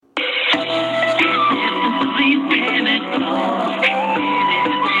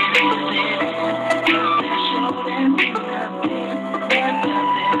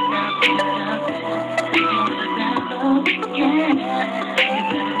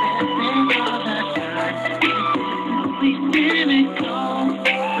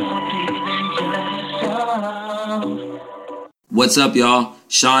What's up, y'all?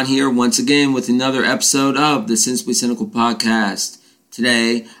 Sean here once again with another episode of the Sensibly Cynical Podcast.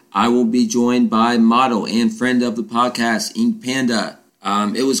 Today, I will be joined by model and friend of the podcast, Ink Panda.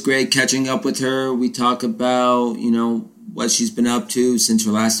 It was great catching up with her. We talk about, what she's been up to since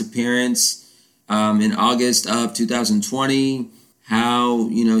her last appearance in August of 2020, how,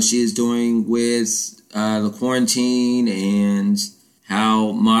 she is doing with the quarantine and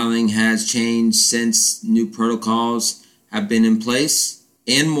how modeling has changed since new protocols have been in place,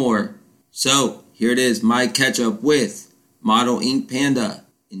 and more. So, here it is, my catch-up with model Ink Panda.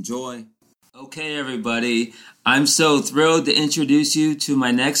 Enjoy. Okay, everybody. I'm so thrilled to introduce you to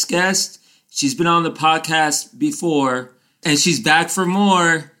my next guest. She's been on the podcast before, and she's back for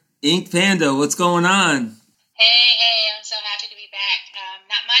more. Ink Panda, what's going on? Hey, I'm so happy to be back.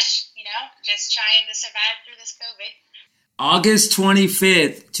 Not much, just trying to survive through this COVID. August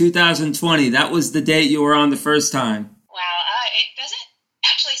 25th, 2020. That was the date you were on the first time. Wow, it doesn't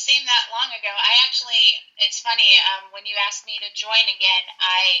actually seem that long ago. It's funny, when you asked me to join again,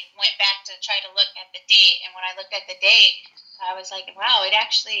 I went back to try to look at the date, and when I looked at the date, I was like, wow, it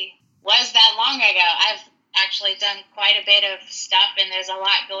actually was that long ago. I've actually done quite a bit of stuff, and there's a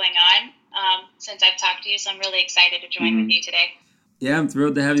lot going on since I've talked to you, so I'm really excited to join with you today. Yeah, I'm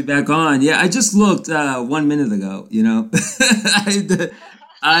thrilled to have you back on. Yeah, I just looked 1 minute ago,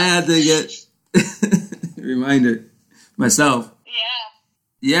 I had to get a reminder myself.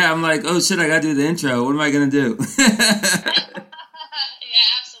 Yeah, I'm like, oh shit, I gotta do the intro. What am I gonna do? Yeah,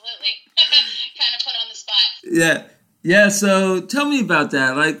 absolutely. Kind of put on the spot. Yeah, so tell me about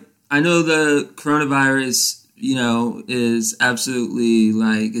that. Like, I know the coronavirus, is absolutely,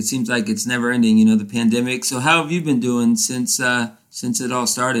 it seems like it's never ending, the pandemic. So how have you been doing since it all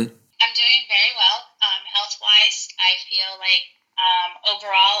started? I'm doing very well. Health-wise, I feel like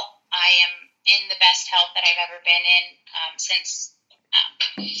overall I am in the best health that I've ever been in since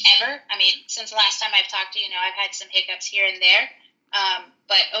ever. I mean, since the last time I've talked to you, I've had some hiccups here and there.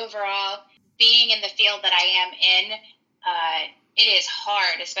 But overall, being in the field that I am in, it is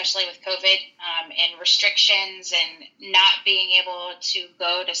hard, especially with COVID and restrictions and not being able to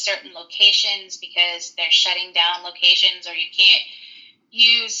go to certain locations because they're shutting down locations, or you can't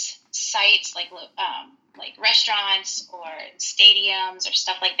use sites like restaurants or stadiums or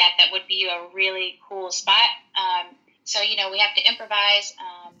stuff like that would be a really cool spot. So, we have to improvise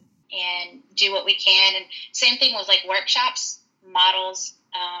and do what we can. And same thing with workshops. Models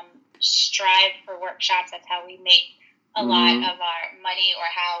strive for workshops. That's how we make a lot of our money, or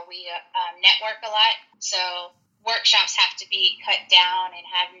how we network a lot. So workshops have to be cut down and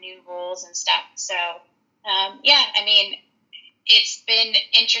have new rules and stuff. So, it's been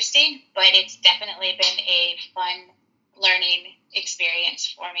interesting, but it's definitely been a fun learning experience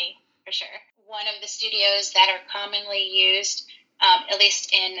for me, for sure. One of the studios that are commonly used, at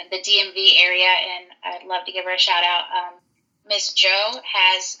least in the DMV area, and I'd love to give her a shout out, Miss Jo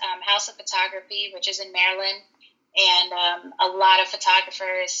has House of Photography, which is in Maryland, and a lot of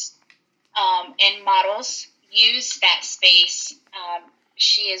photographers and models use that space.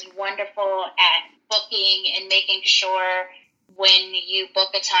 She is wonderful at booking and making sure when you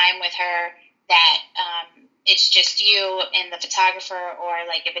book a time with her that it's just you and the photographer, or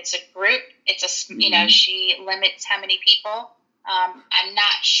if it's a group, it's she limits how many people. I'm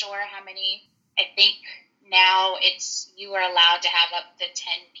not sure how many. I think now you are allowed to have up to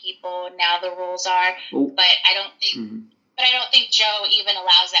 10 people. Now the rules are, but I don't think Jo even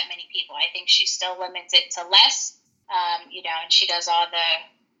allows that many people. I think she still limits it to less, and she does all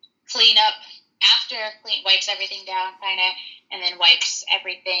the cleanup after, wipes everything down kind of, and then wipes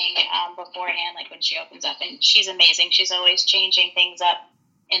everything beforehand, when she opens up. And she's amazing. She's always changing things up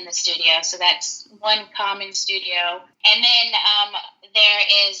in the studio. So that's one common studio. And then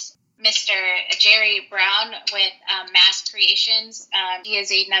there is Mr. Jerry Brown with Mass Creations. He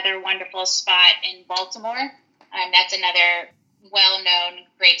is another wonderful spot in Baltimore. That's another well-known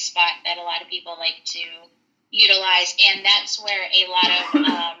great spot that a lot of people like to utilize. And that's where a lot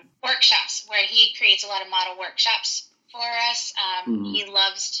of workshops, where he creates a lot of model workshops for us. He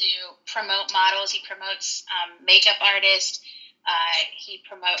loves to promote models. He promotes makeup artists. He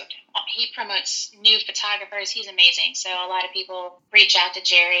promotes new photographers. He's amazing. So a lot of people reach out to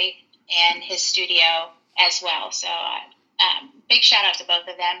Jerry and his studio as well. So big shout out to both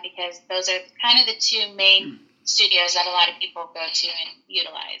of them, because those are kind of the two main studios that a lot of people go to and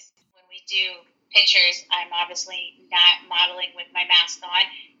utilize. When we do pictures, I'm obviously not modeling with my mask on,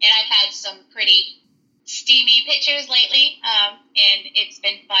 and I've had some pretty steamy pictures lately, and it's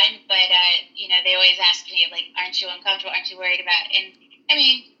been fun, but they always ask me, like, aren't you uncomfortable, aren't you worried about, and I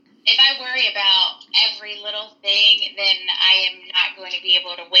mean, if I worry about every little thing, then I am not going to be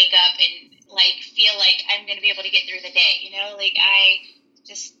able to wake up and like feel like I'm going to be able to get through the day. Like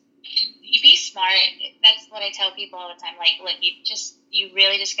you be smart. That's what I tell people all the time. Like, look, you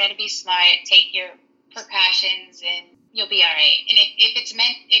really just got to be smart. Take your precautions, and you'll be all right. And if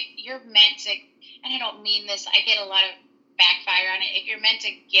you're meant to, and I don't mean this, I get a lot of backfire on it. If you're meant to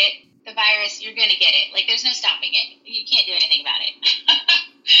get the virus, you're going to get it. Like, there's no stopping it. You can't do anything about it.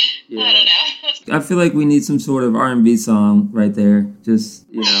 Yeah. I don't know. I feel like we need some sort of R&B song right there. Just,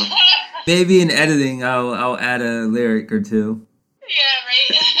 maybe in editing, I'll add a lyric or two. Yeah,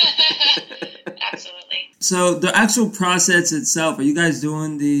 right? Absolutely. So the actual process itself, are you guys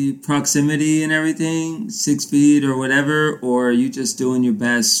doing the proximity and everything, 6 feet or whatever, or are you just doing your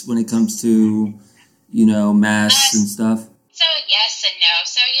best when it comes to, masks and stuff? So yes and no.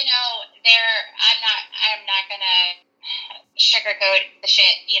 So, I'm not going to sugarcoat the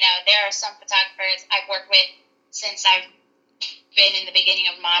shit. There are some photographers I've worked with since I've been in the beginning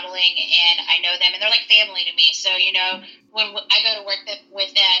of modeling, and I know them, and they're like family to me. So, when I go to work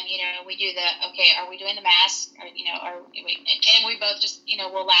with them, we do okay, are we doing the mask? Or, and we both just,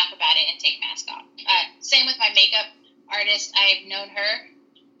 we'll laugh about it and take mask off. Same with my makeup artist. I've known her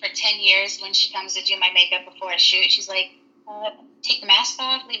for 10 years. When she comes to do my makeup before a shoot, she's like, take the mask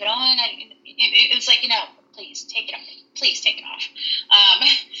off, leave it on. It's like, please take it off. Please take it off.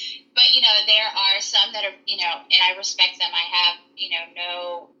 But, there are some that are, and I respect them. I have,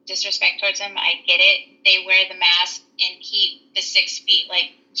 no disrespect towards them. I get it. They wear the mask and keep the 6 feet,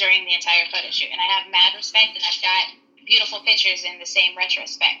 like, during the entire photo shoot. And I have mad respect, and I've got beautiful pictures in the same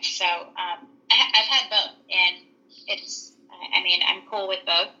retrospect. So I've had both, and I'm cool with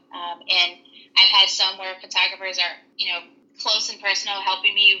both. And I've had some where photographers are, close and personal,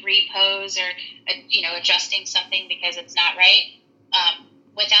 helping me repose or, adjusting something because it's not right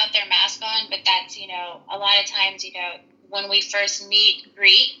without their mask on. But that's, a lot of times, when we first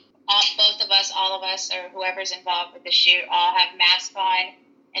greet, all of us, or whoever's involved with the shoot, all have masks on.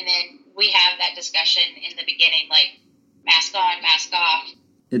 And then we have that discussion in the beginning, like, mask on, mask off.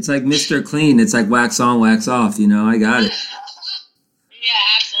 It's like Mr. Clean. It's like wax on, wax off, I got it. Yeah,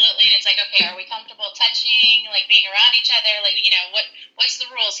 absolutely. And it's like, okay, are we comfortable touching, like being around each other? Like, what's the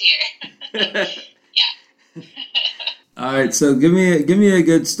rules here? Yeah. All right, so give me a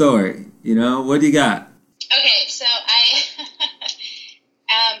good story. What do you got? Okay, so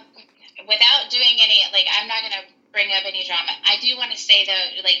without doing any, like, I'm not going to bring up any drama. I do want to say,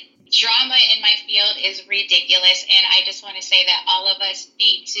 though, like, drama in my field is ridiculous, and I just want to say that all of us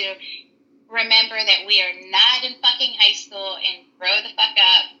need to remember that we are not in fucking high school, and grow the fuck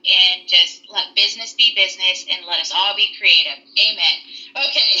up and just let business be business, and let us all be creative. Amen.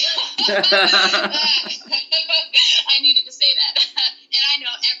 Okay. I needed to say that. And I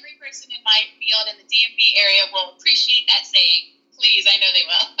know every person in my field in the DMV area will appreciate that saying. Please, I know they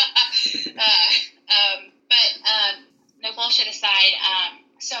will. But no bullshit aside,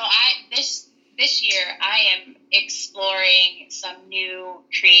 so this year I am exploring some new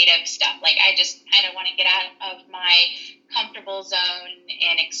creative stuff. Like, I just kind of want to get out of my comfortable zone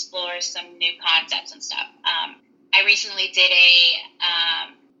and explore some new concepts and stuff. I recently did a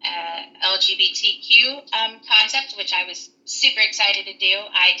LGBTQ concept, which I was super excited to do.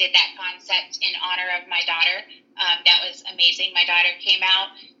 I did that concept in honor of my daughter. That was amazing. My daughter came out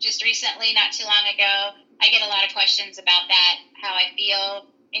just recently, not too long ago. I get a lot of questions about that, how I feel.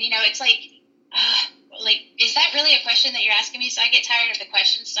 And, it's like, is that really a question that you're asking me? So I get tired of the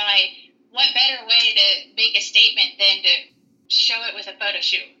questions. So what better way to make a statement than to show it with a photo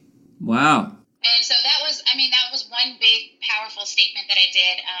shoot? Wow. And so that was one big, powerful statement that I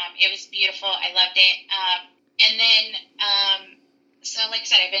did. It was beautiful. I loved it. And then, so like I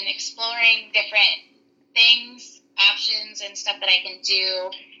said, I've been exploring different things, options, and stuff that I can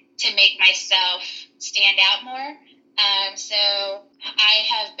do to make myself stand out more. So I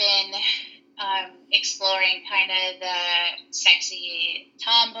have been exploring kind of the sexy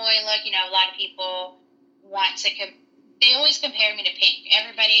tomboy look. A lot of people want to they always compare me to Pink.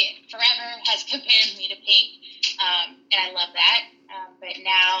 Everybody forever has compared me to Pink, and I love that. But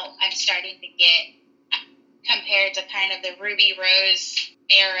now I'm starting to get compared to kind of the Ruby Rose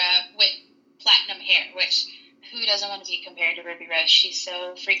era with platinum hair, which who doesn't want to be compared to Ruby Rose? She's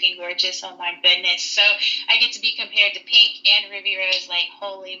so freaking gorgeous. Oh my goodness. So I get to be compared to Pink and Ruby Rose. Like,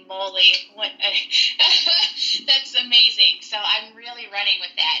 holy moly. That's amazing. So I'm really running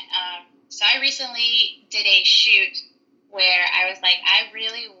with that. So I recently did a shoot where I was like, I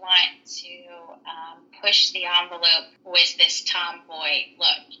really want to push the envelope with this tomboy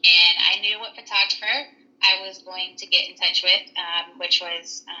look. And I knew what photographer I was going to get in touch with, which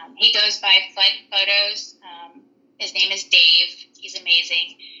was, he goes by Flood Photos. His name is Dave. He's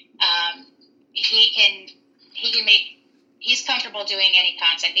amazing. He's comfortable doing any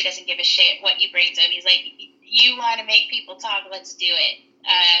content. He doesn't give a shit what you bring to him. He's like, you want to make people talk, let's do it.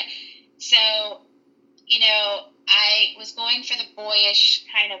 So, I was going for the boyish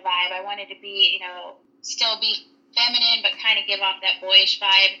kind of vibe. I wanted to be, still be feminine, but kind of give off that boyish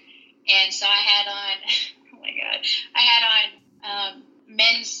vibe. And so I had on, oh my God, I had on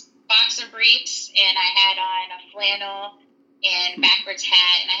men's boxer briefs, and I had on a flannel and backwards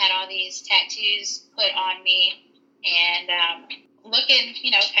hat, and I had all these tattoos put on me, and looking,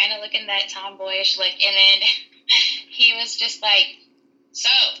 kind of looking that tomboyish look. And then he was just like, so,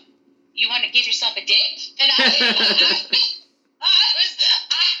 you want to give yourself a dick? And oh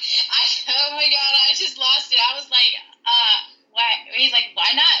my God, I just lost it. I was like, why? He's like,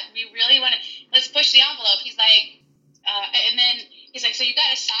 why not? We really want to, let's push the envelope. He's like, and then he's like, so you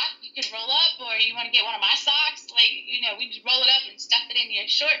got a sock you can roll up, or you want to get one of my socks? Like, we just roll it up and stuff it in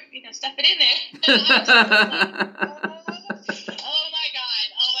your short, stuff it in there. Oh my God.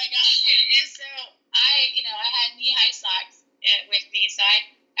 And so I had knee-high socks with me. So I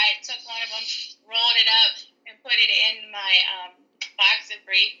took one of them, rolled it up, and put it in my boxer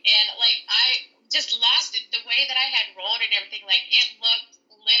brief. And I just lost it. The way that I had rolled and everything, it looked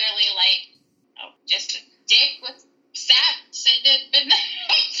literally like just a dick with sap sitting in the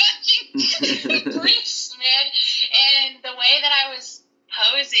fucking briefs, man. And the way that I was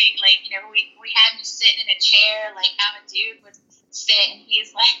posing, we had me sitting in a chair, how a dude would sit, and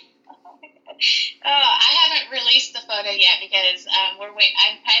he's like, oh my God. I haven't released the photo yet because I'm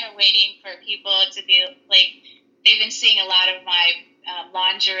kind of waiting for people to be they've been seeing a lot of my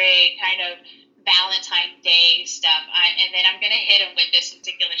lingerie kind of Valentine's Day stuff, and then I'm going to hit them with this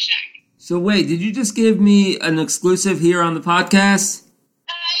particular shot. So wait, did you just give me an exclusive here on the podcast?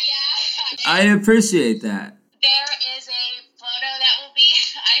 Yeah. I appreciate that. There is a photo that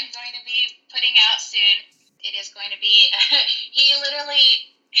I'm going to be putting out soon. It is going to be, he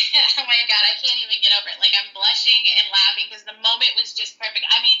literally, oh my God, I can't even get over it. I'm blushing and laughing because the moment was just perfect.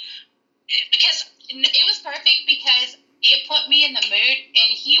 I mean, because it was perfect because it put me in the mood, and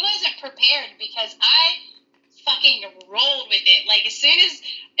he wasn't prepared because I fucking rolled with it.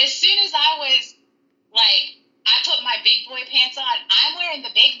 As soon as I was I put my big boy pants on, I'm wearing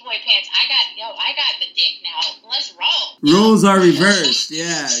the big boy pants. I got the dick now. Let's roll. Roles are reversed.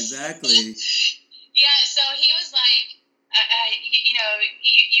 Yeah, exactly. Yeah, so he was like,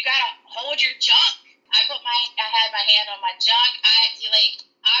 you gotta hold your junk. I had my hand on my junk.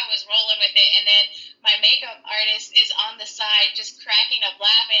 I was rolling with it, and then my makeup artist is on the side just cracking up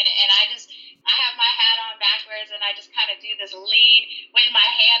laughing, and I have my hat on backwards, and I just kind of do this lean with my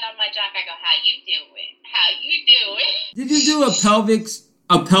hand on my junk. I go, how you doing? Did you do a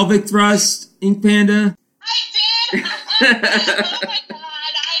pelvic thrust, Ink Panda? I did. Oh my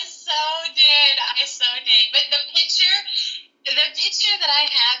God, I so did. But the picture that I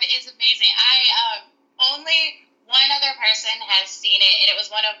have is amazing. Only one other person has seen it, and it was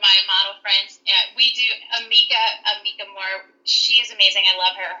one of my model friends. We do Amika Moore. She is amazing. I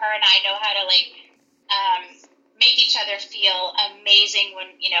love her. Her and I know how to make each other feel amazing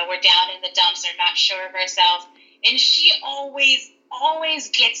when we're down in the dumps or not sure of ourselves. And she always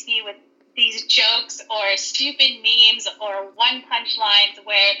gets me with these jokes or stupid memes or one punchlines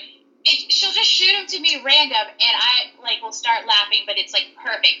where she'll just shoot them to me random, and I will start laughing, but it's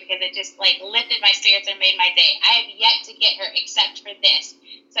perfect because it just lifted my spirits and made my day. I have yet to get her except for this.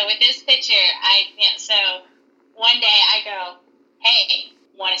 So with this picture, so one day I go, hey,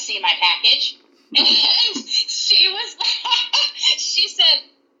 want to see my package? And she said,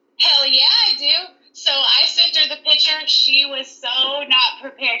 hell yeah, I do. So I sent her the picture. She was so not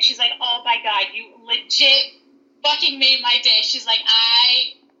prepared. She's like, oh my God, you legit fucking made my day. She's like,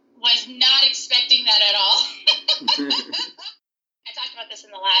 I was not expecting that at all. I talked about this in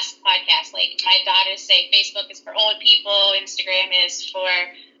the last podcast. My daughters say Facebook is for old people, Instagram is for,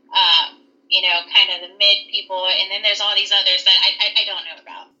 kind of the mid people, and then there's all these others that I don't know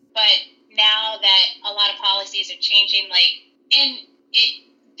about. But now that a lot of policies are changing,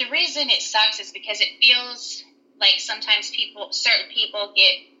 the reason it sucks is because it feels like sometimes certain people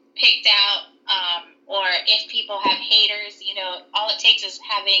get picked out or if people have haters, all it takes is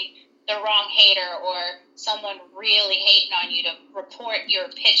having the wrong hater or someone really hating on you to report your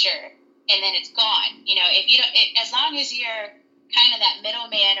picture, and then it's gone. If you don't, as long as you're kind of that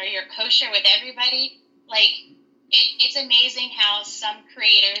middleman or you're kosher with everybody, like it's amazing how some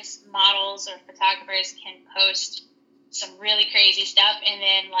creators, models, or photographers can post some really crazy stuff, and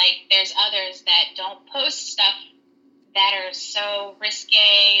then like there's others that don't post stuff that are so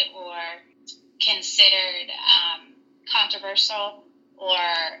risque or considered controversial or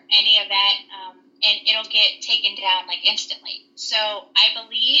any of that, and it'll get taken down like instantly. So I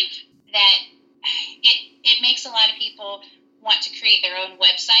believe that it makes a lot of people want to create their own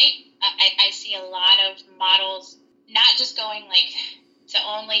website. I see a lot of models not just going like to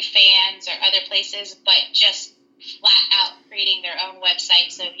OnlyFans or other places, but just flat out creating their own website.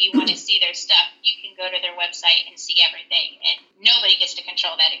 So if you want to see their stuff, you can go to their website and see everything, and nobody gets to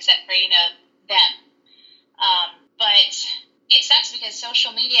control that except for them. But it sucks because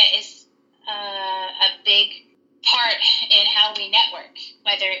social media is a big part in how we network,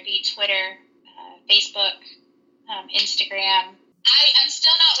 whether it be Twitter, Facebook, Instagram. I'm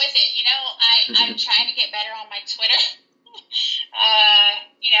still not with it. I'm trying to get better on my Twitter,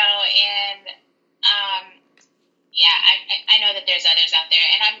 and yeah, I know that there's others out there,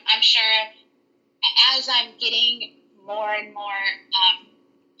 and I'm sure as I'm getting more and more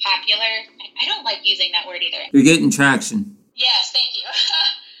popular, I don't like using that word either. You're getting traction. Yes, thank you.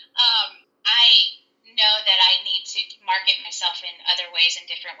 I know that I need to market myself in other ways, in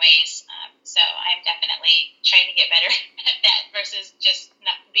different ways. So I'm definitely trying to get better at that versus just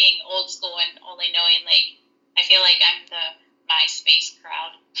not being old school and only knowing, like, I feel like I'm the MySpace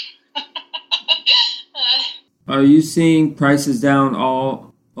crowd. Are you seeing prices down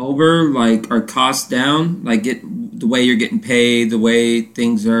all over? Like, are costs down? Like, the way you're getting paid, the way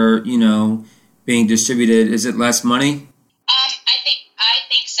things are, being distributed, is it less money? I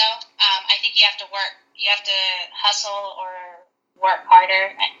think so. I think you have to work. You have to hustle or work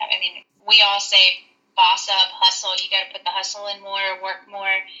harder. I mean, we all say boss up, hustle. You got to put the hustle in more, work more.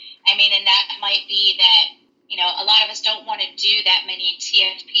 I mean, and that might be that, a lot of us don't want to do that many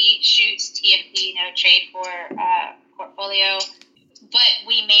TFP shoots, trade for portfolio, but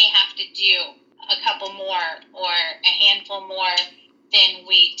we may have to do a couple more or a handful more than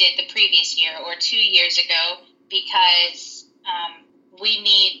we did the previous year or 2 years ago because we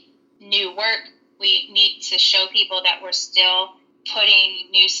need new work. We need to show people that we're still putting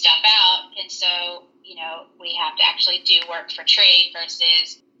new stuff out. And so, we have to actually do work for trade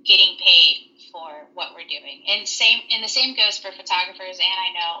versus getting paid for what we're doing. And the same goes for photographers and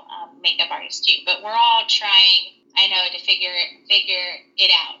I know makeup artists too. But we're all trying, I know, to figure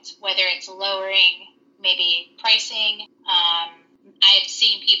it out, whether it's lowering maybe pricing. I've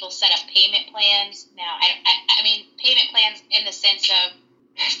seen people set up payment plans. Now, I mean, payment plans in the sense of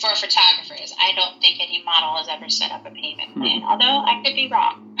for photographers. I don't think any model has ever set up a payment plan, although I could be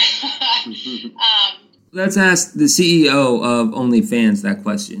wrong. Let's ask the CEO of OnlyFans that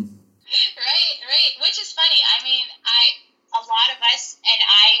question. Right, which is funny. I mean, a lot of us, and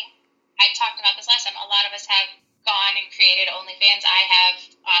I talked about this last time, a lot of us have gone and created OnlyFans. I have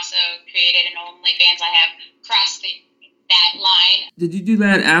also created an OnlyFans. I have crossed that line. Did you do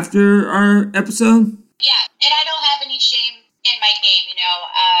that after our episode? Yeah, and I don't have any shame in my game,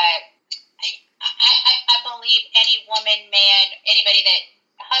 I believe any woman, man, anybody that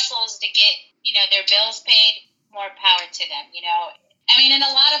hustles to get, their bills paid, more power to them, I mean, and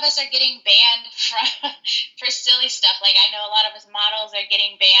a lot of us are getting banned for silly stuff. Like, I know a lot of us models are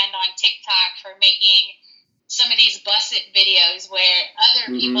getting banned on TikTok for making some of these busted videos where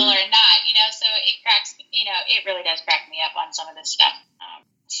other people are not, so it cracks, it really does crack me up on some of this stuff.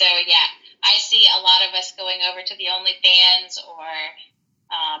 So, yeah, I see a lot of us going over to the OnlyFans or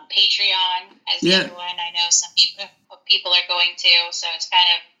Patreon as the other one. I know some people are going to, so it's kind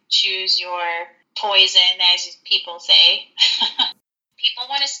of choose your poison, as people say. People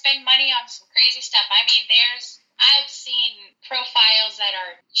want to spend money on some crazy stuff. I mean, I've seen profiles that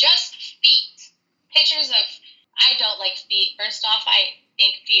are just feet, pictures of, I don't like feet. First off, I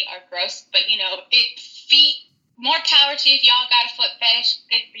think feet are gross, but feet, more power to you. If y'all got a foot fetish,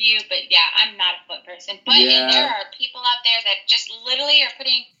 good for you. But yeah, I'm not a foot person. But and there are people out there that just literally are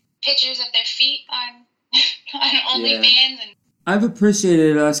putting pictures of their feet on OnlyFans. And I've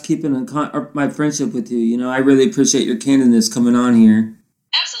appreciated us keeping my friendship with you. I really appreciate your candidness coming on here.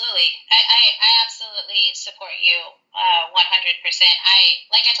 Absolutely. I absolutely support you 100%.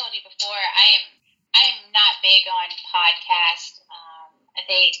 Like I told you before, I am not big on podcasts.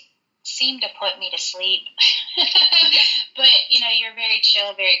 They seem to put me to sleep. But, you're very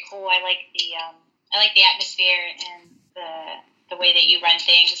chill, very cool. I like I like the atmosphere and the way that you run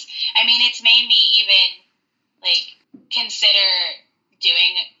things. I mean, it's made me even like consider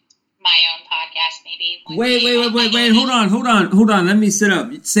doing my own podcast maybe. Wait. Hold on. Let me sit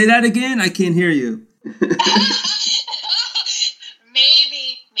up. Say that again. I can't hear you.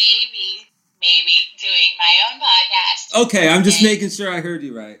 maybe doing my own podcast. Okay, I'm just making sure I heard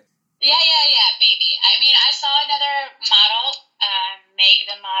you right. Yeah, maybe. I mean, I saw another model, Meg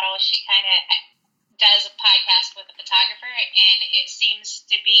the model. She kind of does a podcast with a photographer, and it seems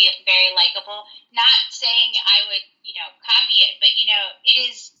to be very likable. Not saying I would, copy it, but it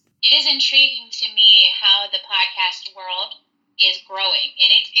is intriguing to me how the podcast world is growing, and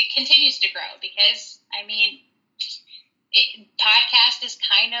it continues to grow because I mean, podcast is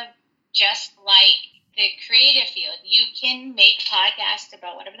kind of just like the creative field. You can make podcasts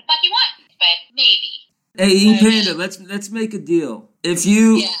about whatever the fuck you want, but maybe. Hey, Ink Panda, let's make a deal. If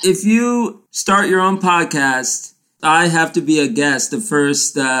you start your own podcast, I have to be a guest the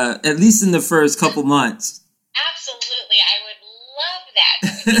first, at least in the first couple months. Absolutely, I would love that.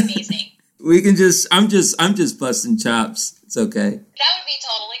 That would be amazing. We can I'm just busting chops. It's okay. That would be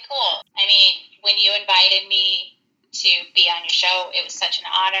totally cool. I mean, when you invited me to be on your show, it was such an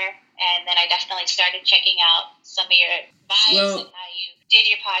honor. And then I definitely started checking out some of your vibes and how you did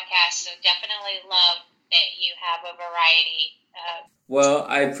your podcast. So definitely love that you have a variety. Well,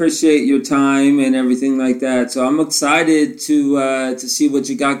 I appreciate your time and everything like that. So I'm excited to see what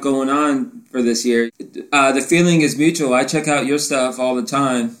you got going on for this year. The feeling is mutual. I check out your stuff all the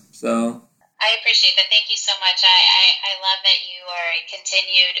time. So I appreciate that. Thank you so much. I love that you are a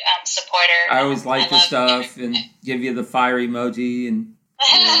continued supporter. I always like your stuff and give you the fire emoji and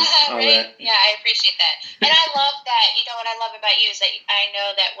all right? that. Yeah, I appreciate that. And I love that, what I love about you is that I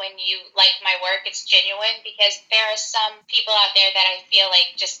know that when you like my work, it's genuine, because there are some people out there that I feel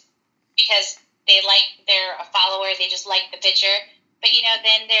like just because they're a follower, they just like the picture. But,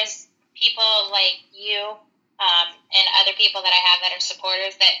 then there's people like you and other people that I have that are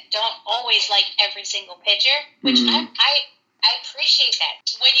supporters that don't always like every single picture, which I appreciate that.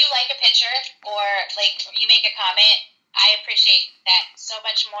 When you like a picture or like you make a comment, I appreciate that so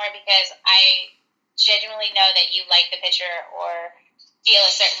much more because I genuinely know that you like the picture or feel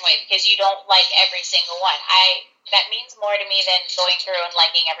a certain way because you don't like every single one. That means more to me than going through and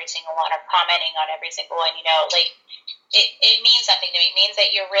liking every single one or commenting on every single one. It means something to me. It means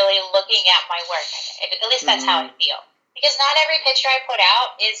that you're really looking at my work. At least that's how I feel. Because not every picture I put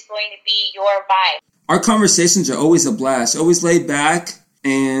out is going to be your vibe. Our conversations are always a blast, always laid back.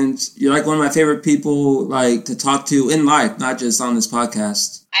 And you're like one of my favorite people to talk to in life, not just on this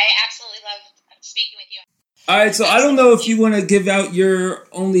podcast. I absolutely love speaking with you. All right, so I don't know if you want to give out your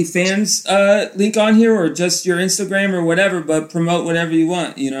OnlyFans link on here or just your Instagram or whatever, but promote whatever you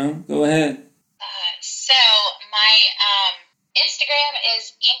want, Go ahead. So my Instagram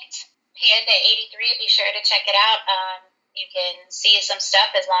is InkedPanda83. Be sure to check it out. You can see some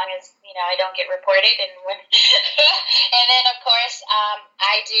stuff as long as, I don't get reported. And then, of course,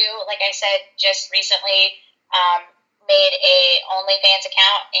 I do, like I said, just recently made a OnlyFans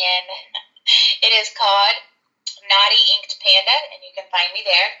account, and it is called Naughty Inked Panda, and you can find me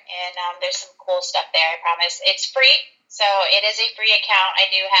there. And there's some cool stuff there, I promise. It's free, so it is a free account. I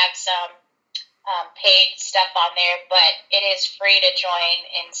do have some paid stuff on there, but it is free to join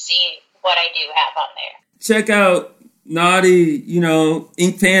and see what I do have on there. Check out Naughty,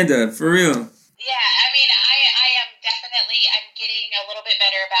 Ink Panda, for real. Yeah, I mean, I am definitely, I'm getting a little bit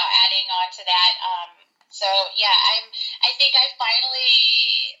better about adding on to that. So yeah, I think I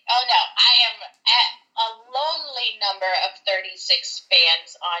am at a lonely number of 36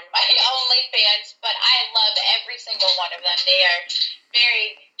 fans on my OnlyFans, but I love every single one of them. They are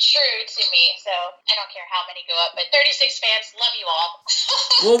very true to me, so I don't care how many go up, but 36 fans, love you all.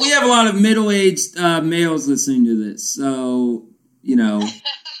 Well, we have a lot of middle-aged males listening to this, so,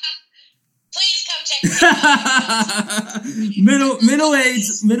 Please come check me out.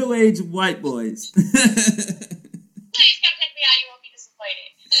 middle-aged white boys. Please come check me out, you won't be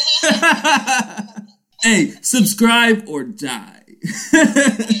disappointed. Hey, subscribe or die.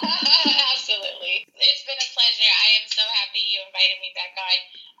 Absolutely. It's been a pleasure. I am so happy you invited me back on.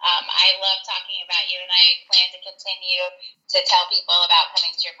 I love talking about you, and I plan to continue to tell people about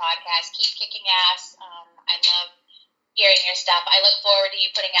coming to your podcast. Keep kicking ass. I love hearing your stuff. I look forward to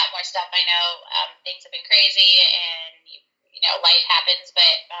you putting out more stuff. I know things have been crazy, and life happens,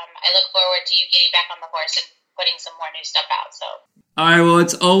 but I look forward to you getting back on the horse and putting some more new stuff out. So. All right, well,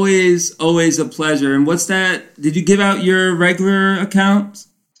 it's always a pleasure. And what's that? Did you give out your regular account?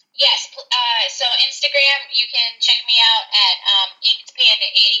 Yes. So Instagram, you can check me out at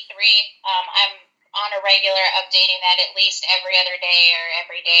InkedPanda83. I'm on a regular, updating that at least every other day or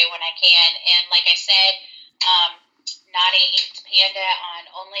every day when I can. And like I said, not a Inked Panda on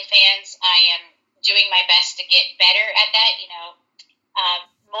OnlyFans. I am doing my best to get better at that.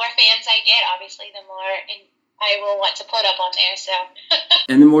 More fans I get, obviously, the more I will want to put up on there. So.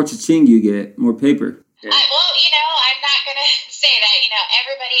 And the more cha-ching you get, more paper. Yeah. I'm not going to say that.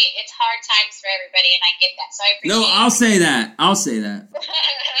 Everybody, it's hard times for everybody, and I get that. So I appreciate it. No, I'll say that.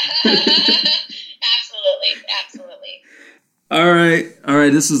 Absolutely. All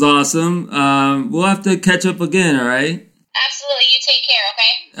right. This was awesome. We'll have to catch up again, all right? Absolutely. You take care,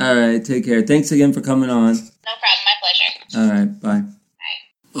 okay? All right, take care. Thanks again for coming on. No problem. My pleasure. All right, bye. Bye.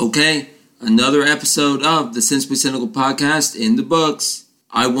 Okay, another episode of the Sensibly Cynical podcast in the books.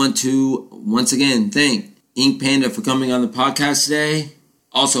 I want to once again thank Ink Panda for coming on the podcast today.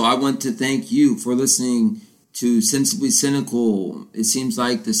 Also, I want to thank you for listening to Sensibly Cynical. It seems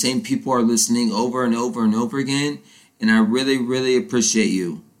like the same people are listening over and over and over again, and I really, really appreciate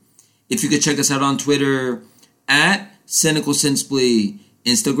you. If you could check us out on Twitter at Cynical Sensibly,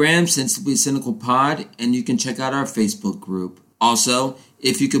 Instagram Sensibly Cynical Pod, and you can check out our Facebook group. Also,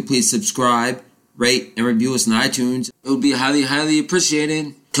 if you could please subscribe, rate, and review us on iTunes, it would be highly, highly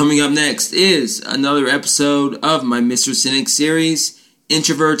appreciated. Coming up next is another episode of my Mr. Cynic series,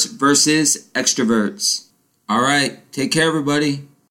 Introverts versus Extroverts. All right, take care, everybody.